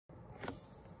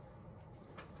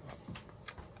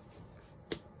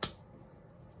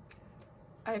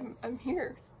I'm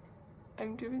here.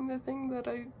 I'm doing the thing that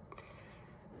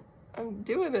I'm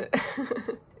doing it.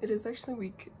 It is actually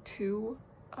week 2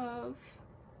 of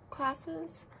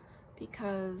classes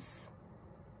because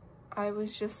I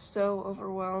was just so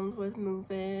overwhelmed with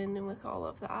move-in and with all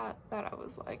of that I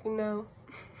was like, no,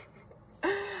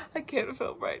 I can't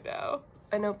film right now.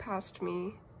 I know past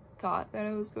me thought that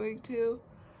I was going to,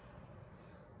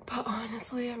 but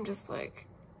honestly, I'm just like,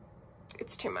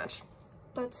 it's too much.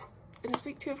 But it is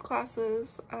week 2 of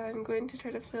classes. I'm going to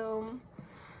try to film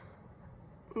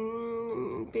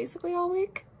basically all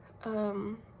week.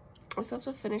 I still have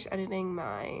to finish editing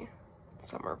my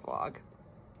summer vlog,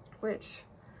 which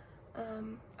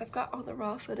I've got all the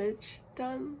raw footage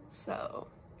done, so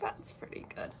that's pretty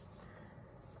good.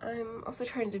 I'm also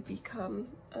trying to become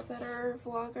a better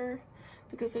vlogger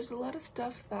because there's a lot of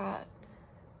stuff that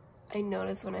I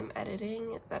notice when I'm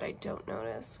editing that I don't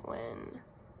notice when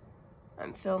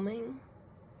I'm filming.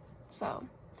 So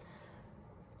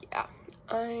yeah,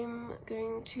 I'm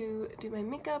going to do my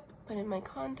makeup, put in my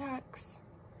contacts,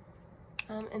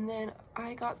 and then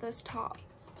I got this top.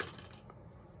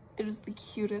 It is the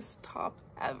cutest top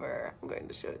ever. I'm going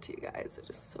to show it to you guys. It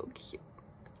is so cute.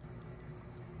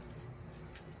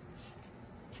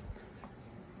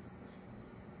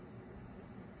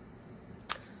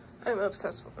 I'm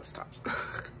obsessed with this top.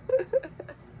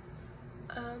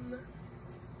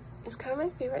 It's kind of my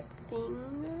favorite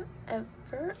thing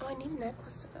ever. Oh, I need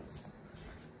necklaces.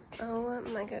 Oh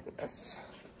my goodness.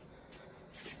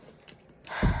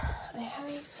 I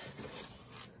have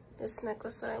this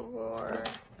necklace that I wore.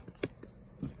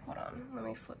 Hold on, let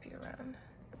me flip you around.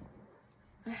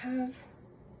 I have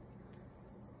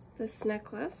this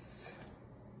necklace.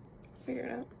 Figure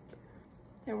it out.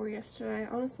 I wore yesterday.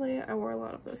 Honestly, I wore a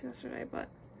lot of those yesterday, but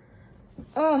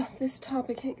oh, this top,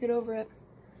 I can't get over it.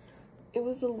 It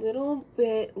was a little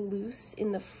bit loose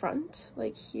in the front,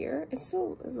 like here. It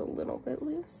still is a little bit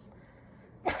loose.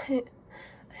 But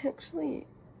I actually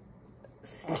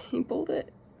stapled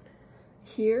it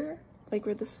here, like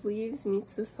where the sleeves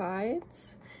meets the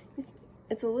sides.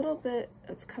 It's a little bit,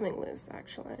 it's coming loose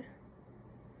actually.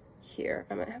 Here,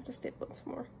 I might have to staple it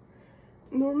some more.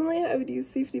 Normally I would use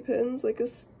safety pins like a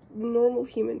normal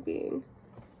human being,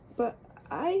 but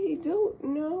I don't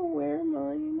know where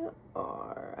mine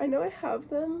are. I know I have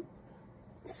them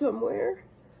somewhere,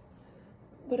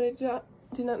 but I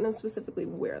do not know specifically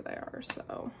where they are,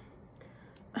 so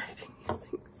I've been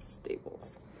using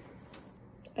staples.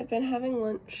 I've been having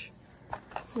lunch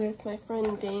with my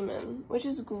friend Damon, which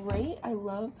is great. I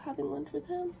love having lunch with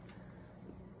him.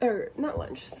 Or, not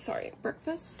lunch, sorry,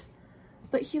 breakfast.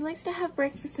 But he likes to have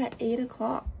breakfast at 8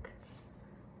 o'clock.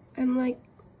 I'm like,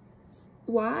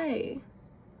 why?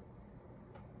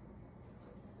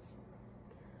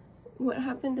 What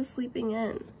happened to sleeping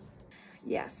in?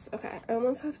 Yes, okay, I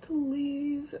almost have to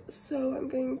leave, so I'm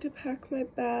going to pack my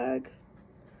bag.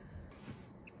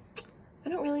 I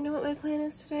don't really know what my plan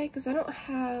is today because I don't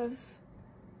have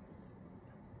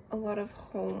a lot of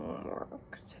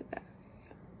homework today.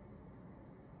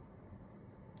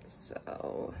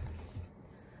 So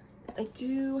I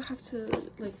do have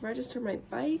to like register my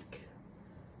bike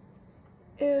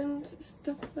and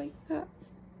stuff like that.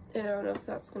 And I don't know if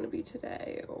that's gonna be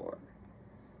today or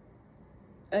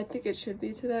I think it should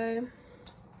be today.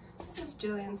 This is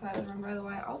Jillian's side of the room, by the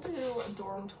way. I'll do a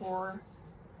dorm tour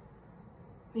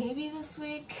maybe this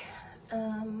week.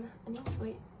 I need to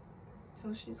wait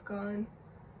till she's gone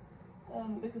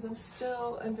because I'm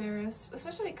still embarrassed,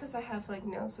 especially because I have like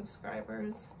no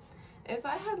subscribers. If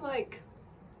I had like,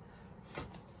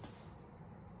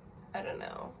 I don't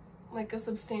know, like a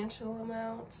substantial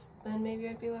amount, then maybe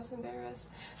I'd be less embarrassed.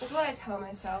 That's what I tell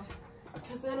myself,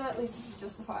 because then at least it's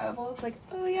justifiable. It's like,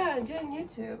 oh yeah, I'm doing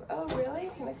YouTube. Oh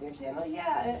really? Can I see your channel?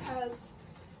 Yeah, it has,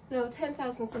 you know,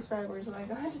 10,000 subscribers, like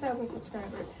 100,000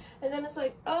 subscribers. And then it's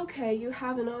like, okay, you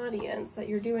have an audience that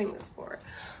you're doing this for.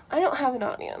 I don't have an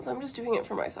audience. I'm just doing it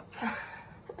for myself.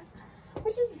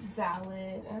 Which is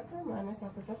valid. I have to remind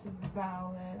myself that that's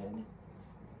valid.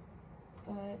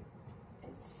 But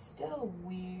it's still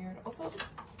weird. Also,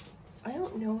 I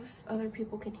don't know if other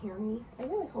people can hear me. I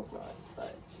really hope not,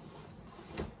 but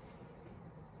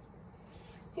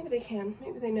maybe they can.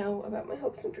 Maybe they know about my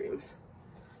hopes and dreams.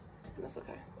 And that's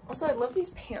okay. Also, I love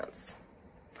these pants.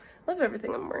 I love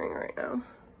everything I'm wearing right now.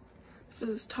 For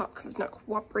this top, because it's not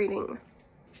cooperating.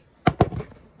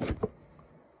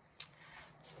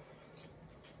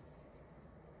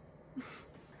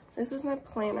 This is my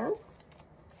planner.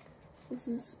 This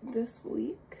is this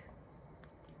week.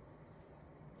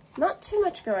 Not too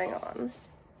much going on.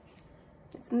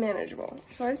 It's manageable.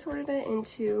 So I sorted it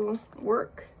into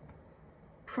work,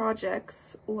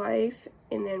 projects, life,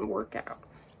 and then workout.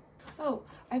 Oh,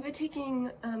 I've been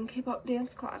taking K-pop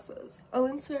dance classes. I'll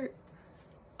insert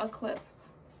a clip.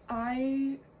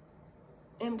 I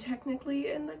am technically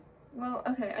in the, well,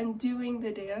 okay, I'm doing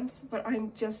the dance, but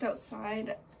I'm just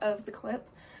outside of the clip.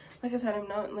 Like I said, I'm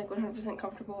not like 100%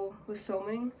 comfortable with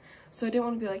filming, so I didn't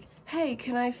want to be like, hey,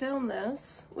 can I film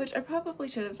this? Which I probably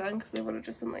should have done, because they would have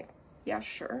just been like, yeah,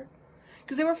 sure.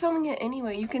 Because they were filming it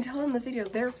anyway. You can tell in the video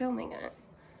they're filming it.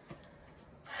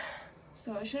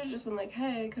 So I should have just been like,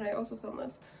 hey, can I also film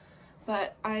this?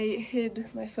 But I hid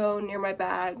my phone near my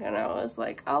bag, and I was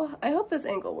like, I hope this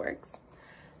angle works.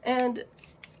 And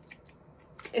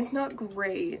it's not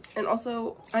great. And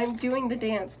also, I'm doing the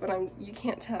dance, but you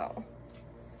can't tell.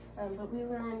 But we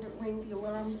learned Ring the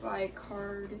Alarm by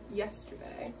card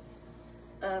yesterday.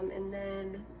 And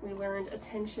then we learned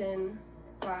Attention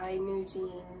by New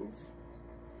Jeans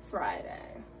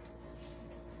Friday.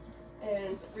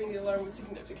 And Ring the Alarm was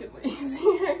significantly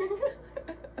easier.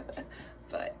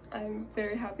 But I'm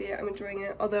very happy. I'm enjoying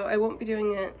it. Although I won't be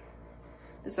doing it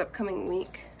this upcoming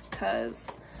week because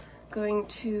going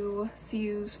to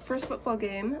CU's first football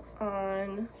game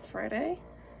on Friday.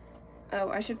 Oh,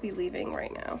 I should be leaving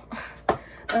right now.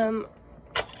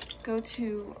 Go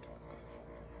to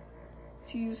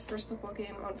CU's first football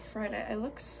game on Friday. I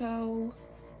look so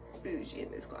bougie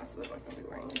in these glasses. I'm not gonna be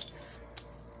wearing these.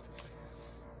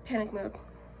 Panic mode.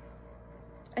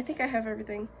 I think I have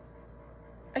everything.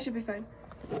 I should be fine.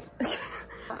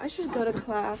 I should go to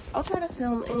class. I'll try to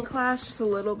film in class just a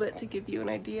little bit to give you an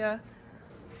idea.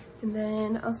 And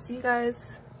then I'll see you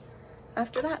guys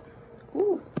after that.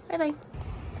 Ooh, bye-bye.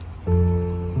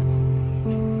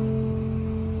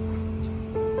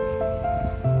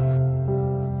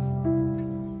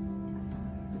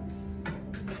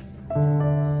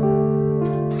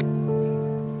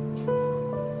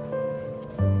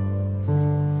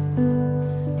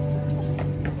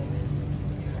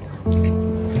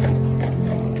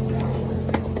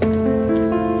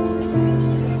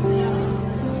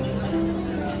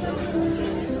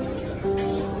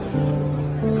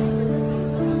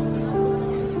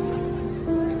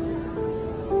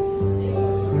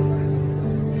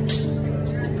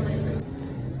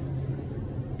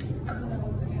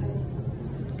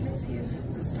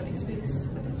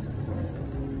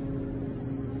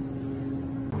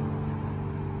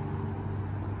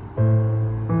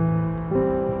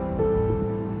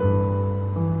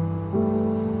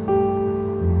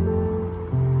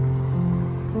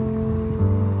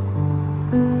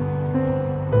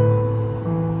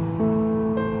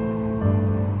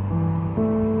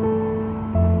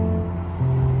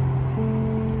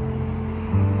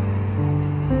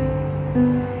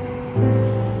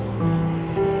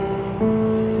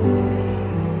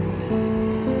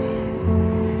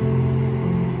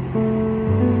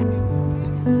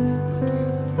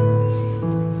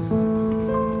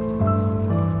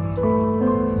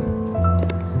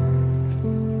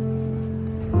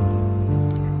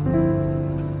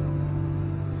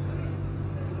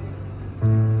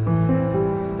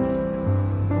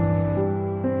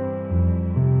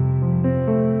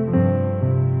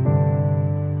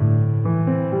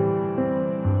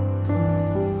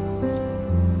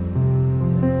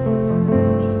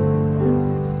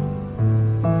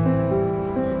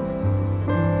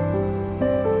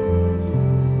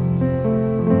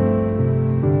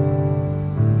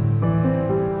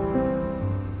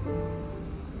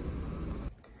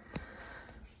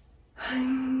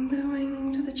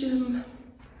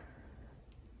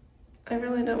 I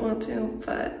really don't want to,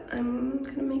 but I'm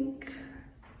gonna make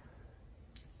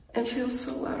it feels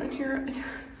so loud in here.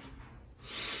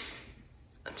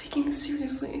 I'm taking this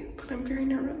seriously, but I'm very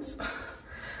nervous. I'm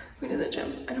going to the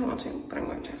gym. I don't want to, but I'm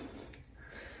going to.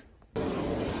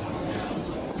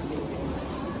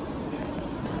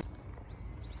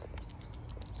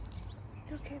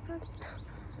 You okay, bud?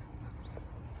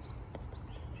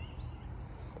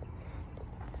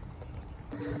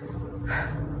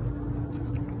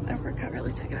 That workout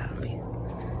really took it out of me.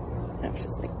 I was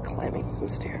just like climbing some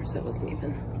stairs. That wasn't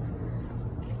even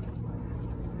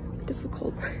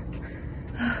difficult.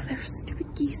 Oh, they're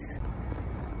stupid geese.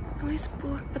 They always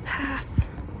block the path.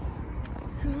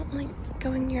 I don't like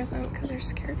going near them because they're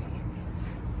scary.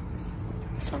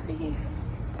 I'm sorry.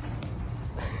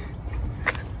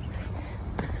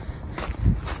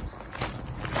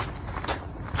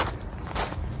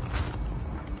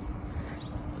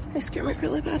 They scare me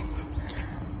really bad.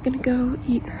 I'm gonna go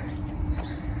eat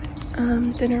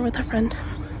dinner with a friend.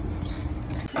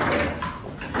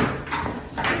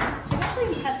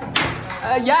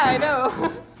 Yeah, I know.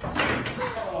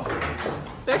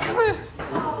 They're coming.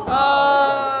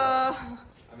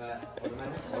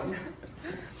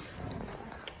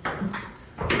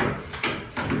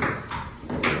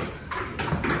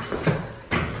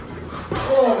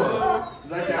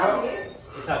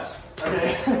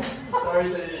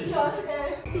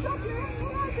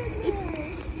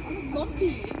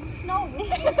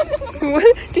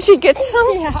 Did she get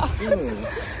some? Yeah.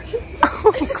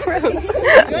 Oh, gross. You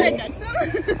want to touch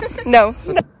some? No.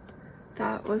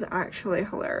 That was actually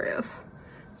hilarious.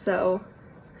 So,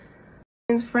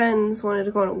 his friends wanted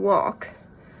to go on a walk,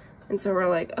 and so we're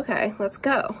like, okay, let's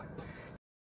go.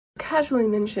 Casually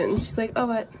mentioned, she's like,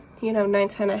 oh, at, you know,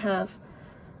 9:10 I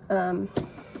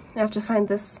have to find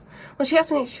this. Well, she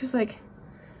asked me, she was like,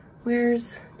 do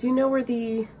you know where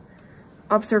the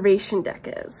observation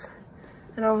deck is?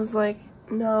 And I was like,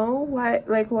 no, why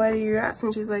are you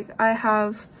asking? She's like, I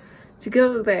have to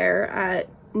go there at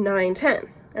 9:10.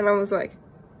 And I was like,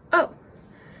 oh.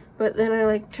 But then I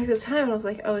like checked the time and I was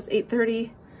like, oh, it's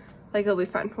 8:30. Like, it'll be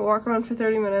fine. We'll walk around for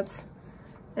 30 minutes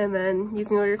and then you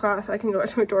can go to your class, I can go back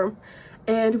to my dorm.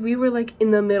 And we were like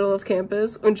in the middle of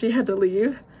campus when she had to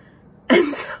leave.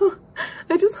 And so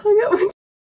I just hung out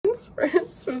with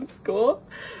friends from school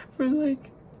for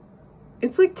like,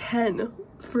 it's like 10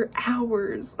 for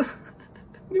hours.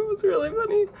 It was really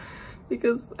funny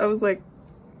because I was like,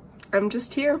 I'm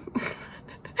just here.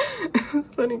 It was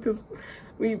funny because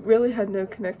we really had no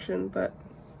connection, but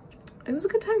it was a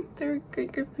good time. They were a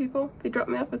great group of people. They dropped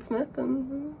me off at Smith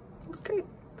and it was great.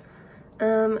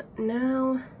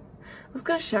 Now I was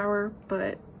gonna shower,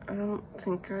 but I don't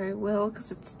think I will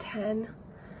because it's 10.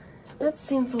 That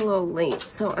seems a little late,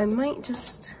 so I might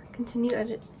just continue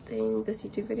editing this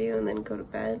YouTube video and then go to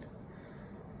bed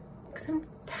because I'm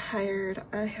tired.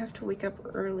 I have to wake up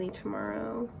early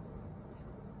tomorrow.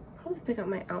 Probably pick up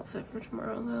my outfit for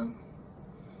tomorrow though.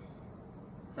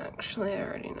 Actually, I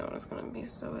already know what it's gonna be,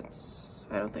 so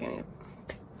I don't think I need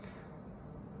it.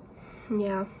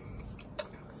 Yeah.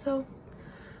 So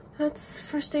that's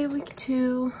first day of week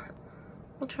 2.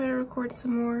 We'll try to record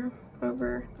some more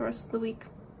over the rest of the week.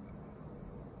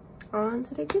 On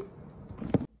to day 2.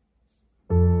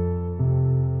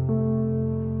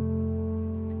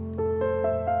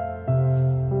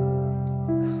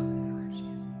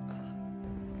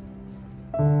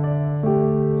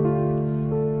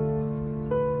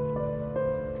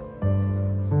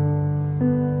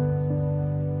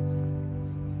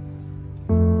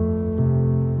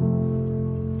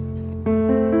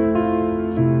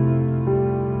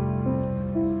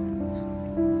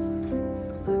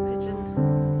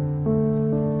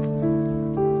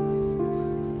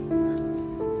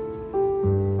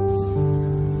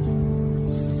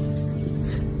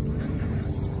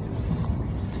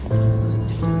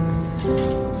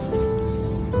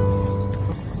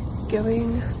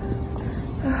 Going,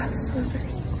 so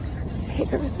embarrassing. I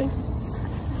hate everything.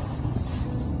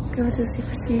 Going to the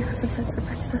C4C with some friends for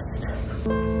breakfast.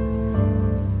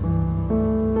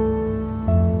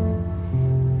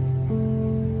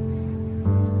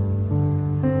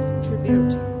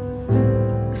 Tribute.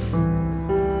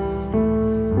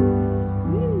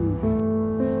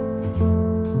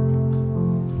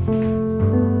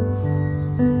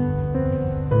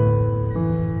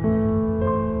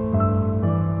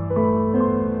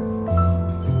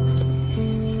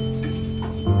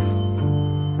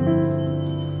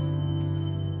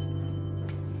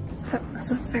 That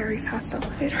was a very fast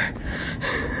elevator.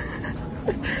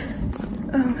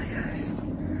 Oh my gosh.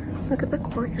 Look at the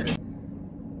courtyard.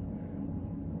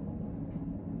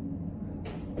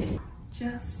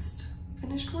 Just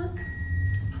finished work.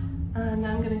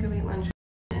 Now I'm gonna go eat lunch with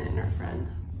Anne and her friend.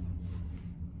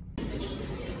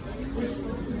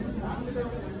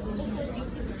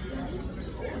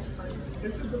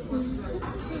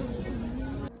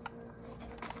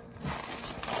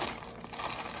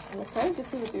 I'm excited to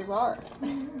see what these are. I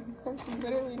have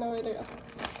literally no idea.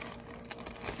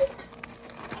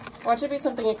 Watch it be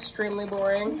something extremely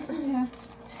boring. Yeah.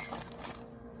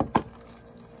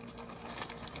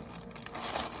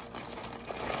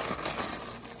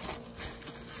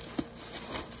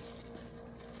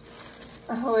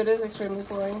 Oh, it is extremely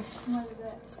boring. What is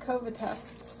it? It's COVID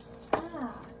tests.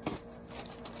 Ah.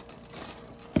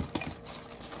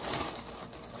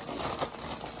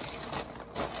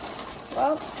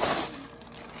 Well,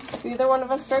 if either one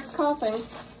of us starts coughing.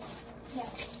 Yeah. That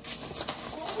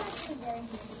was actually very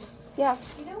handy. Yeah.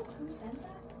 Do you know who sent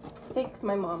that? I think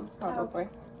my mom, probably.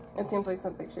 It seems like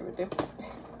something she would do.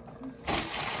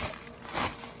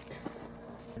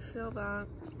 I feel that.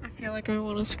 I feel like I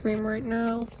want to scream right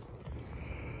now.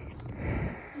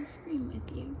 I'll scream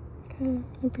with you. Okay,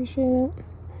 I appreciate it.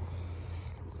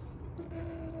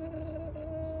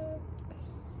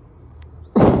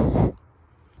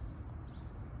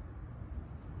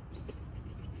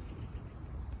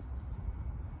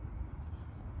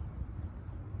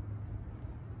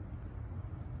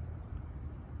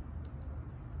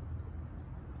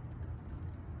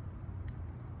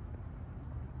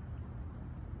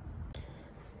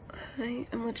 I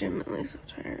am legitimately so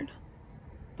tired,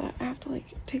 but I have to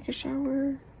like take a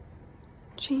shower,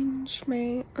 change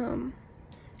my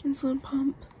insulin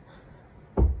pump.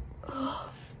 Ugh.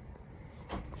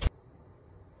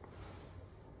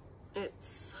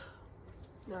 It's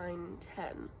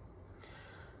 9:10.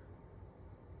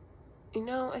 You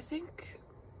know, I think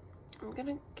I'm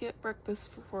gonna get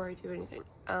breakfast before I do anything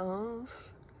else.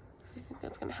 I think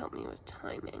that's gonna help me with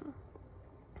timing.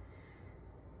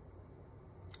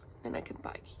 Then I can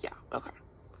bike. Yeah, okay.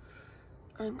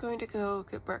 I'm going to go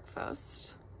get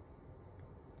breakfast.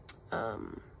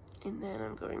 And then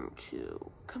I'm going to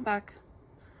come back,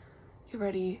 get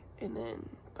ready, and then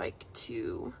bike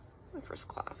to my first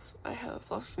class. I have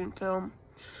philosophy film,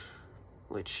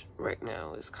 which right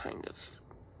now is kind of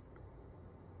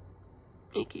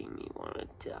making me want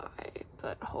to die,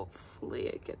 but hopefully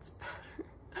it gets better.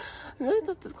 I really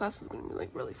thought this class was going to be like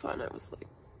really fun. I was like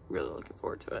really looking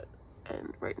forward to it,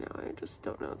 and right now I just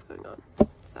don't know what's going on.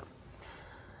 So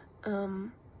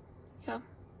yeah,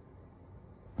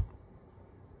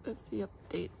 that's the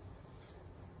update.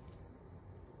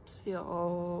 See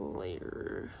y'all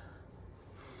later.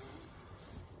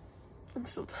 I'm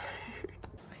so tired.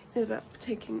 I ended up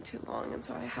taking too long, and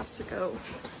so I have to go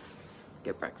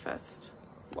get breakfast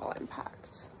while I'm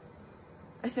packed.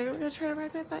 I think I'm gonna try to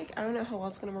ride my bike. I don't know how well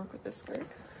it's gonna work with this skirt.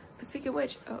 But speaking of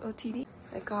which, OOTD.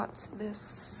 I got this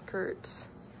skirt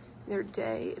the other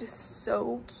day. It is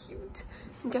so cute.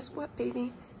 And guess what,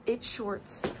 baby? It's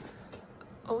shorts.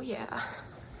 Oh yeah.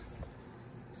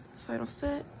 It's the final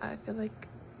fit. I feel like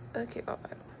a K-pop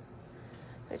idol,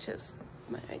 which is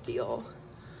my ideal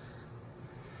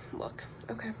look.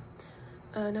 Okay.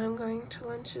 Now I'm going to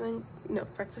lunch and then, no,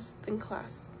 breakfast in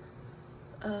class.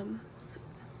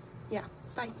 Yeah,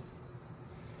 bye.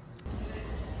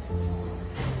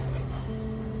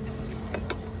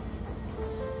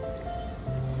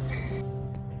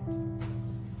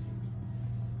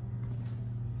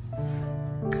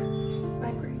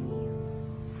 Bye, Granny.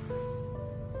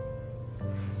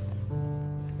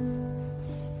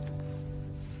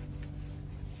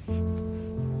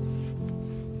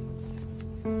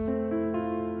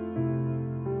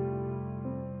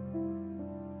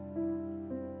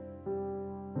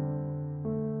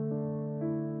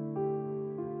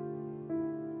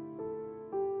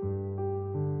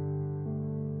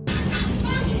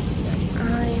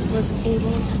 Was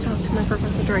able to talk to my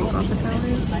professor during office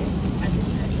hours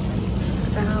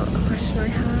about a question I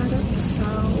had, so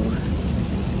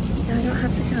now I don't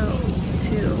have to go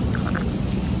to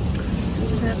class. So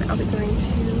instead, I'll be going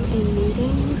to a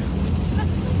meeting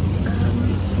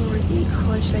for the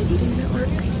College Diabetes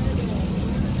Network.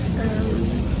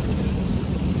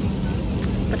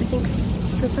 But I think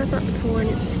since that's at 4 and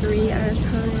it's 3 at a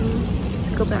time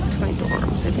to go back to my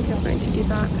dorm, so I think I'm going to do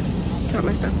that, drop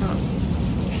my stuff off,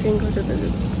 and go to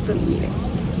the meeting.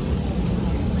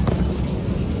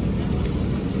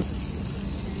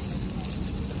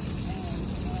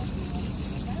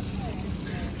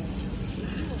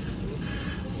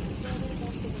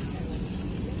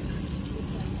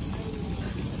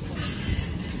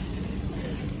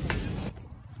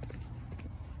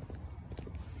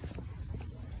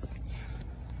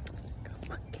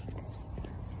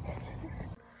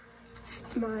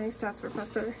 My stats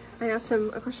professor, I asked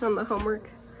him a question on the homework,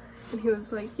 and he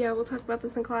was like, yeah, we'll talk about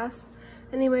this in class.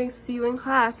 Anyway, see you in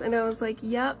class. And I was like,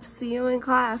 yep, see you in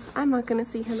class. I'm not gonna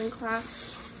see him in class.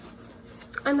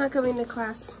 I'm not going to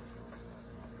class.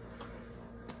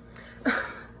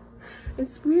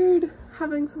 It's weird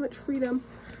having so much freedom.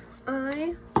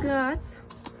 I got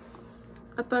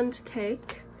a bundt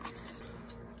cake.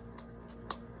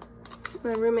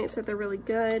 My roommate said they're really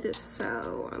good,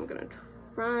 so I'm gonna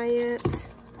try it.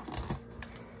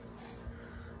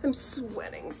 I'm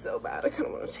sweating so bad. I kind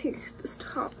of want to take this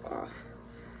top off.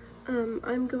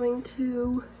 I'm going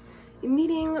to a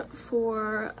meeting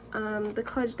for the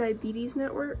College Diabetes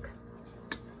Network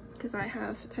because I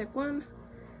have type 1.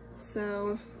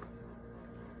 So,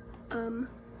 yeah,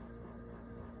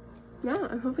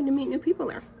 I'm hoping to meet new people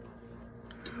there.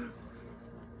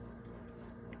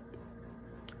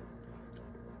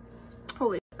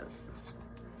 Holy shit.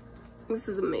 This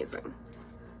is amazing.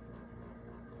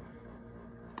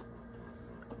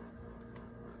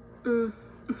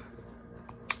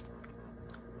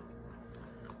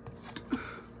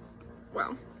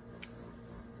 Wow.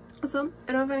 So,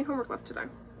 I don't have any homework left today.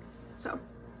 So,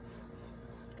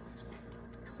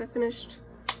 because I finished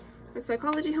my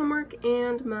psychology homework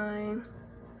and my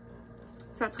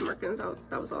stats homework, and so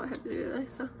that was all I had to do today.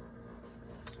 So,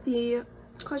 the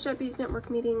College Diabetes Network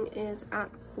meeting is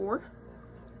at 4.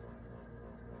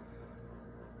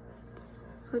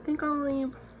 So I think I'll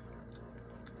leave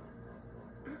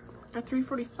at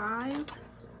 3:45.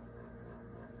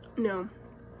 No,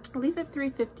 I'll leave at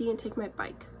 3:50 and take my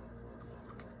bike.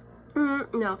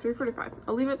 No, 3:45.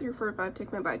 I'll leave at 3:45,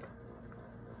 take my bike.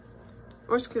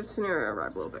 Worst case scenario,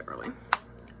 arrive a little bit early.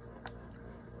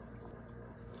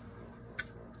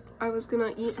 I was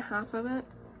gonna eat half of it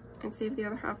and save the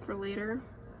other half for later.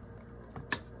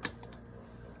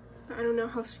 But I don't know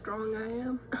how strong I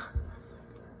am.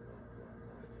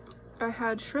 I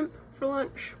had shrimp for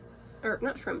lunch, or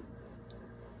not shrimp,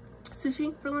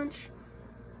 sushi for lunch,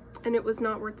 and it was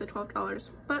not worth the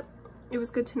 $12, but it was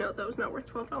good to know that it was not worth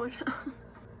 $12. It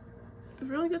was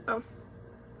really good though.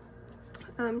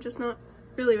 Just not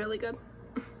really, really good.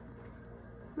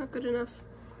 Not good enough.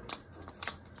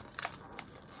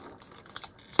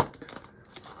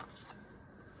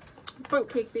 Bunk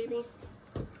cake, baby.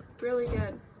 Really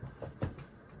good.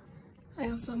 I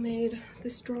also made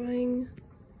this drawing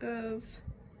of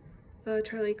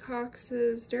Charlie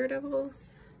Cox's Daredevil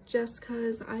just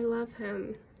because I love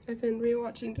him. I've been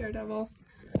rewatching Daredevil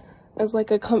as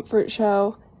like a comfort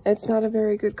show. It's not a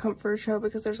very good comfort show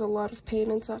because there's a lot of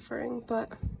pain and suffering,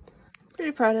 but I'm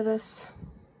pretty proud of this.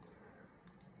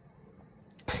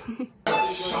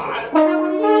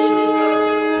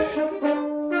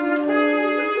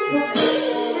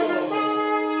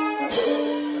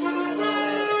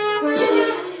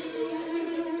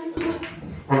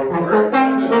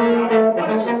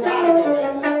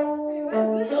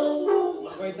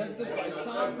 Wait, that's the fight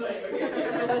song?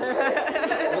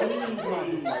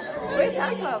 Wait,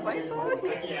 that's not a fight song?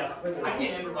 Yeah, I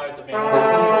can't improvise a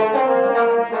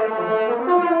band.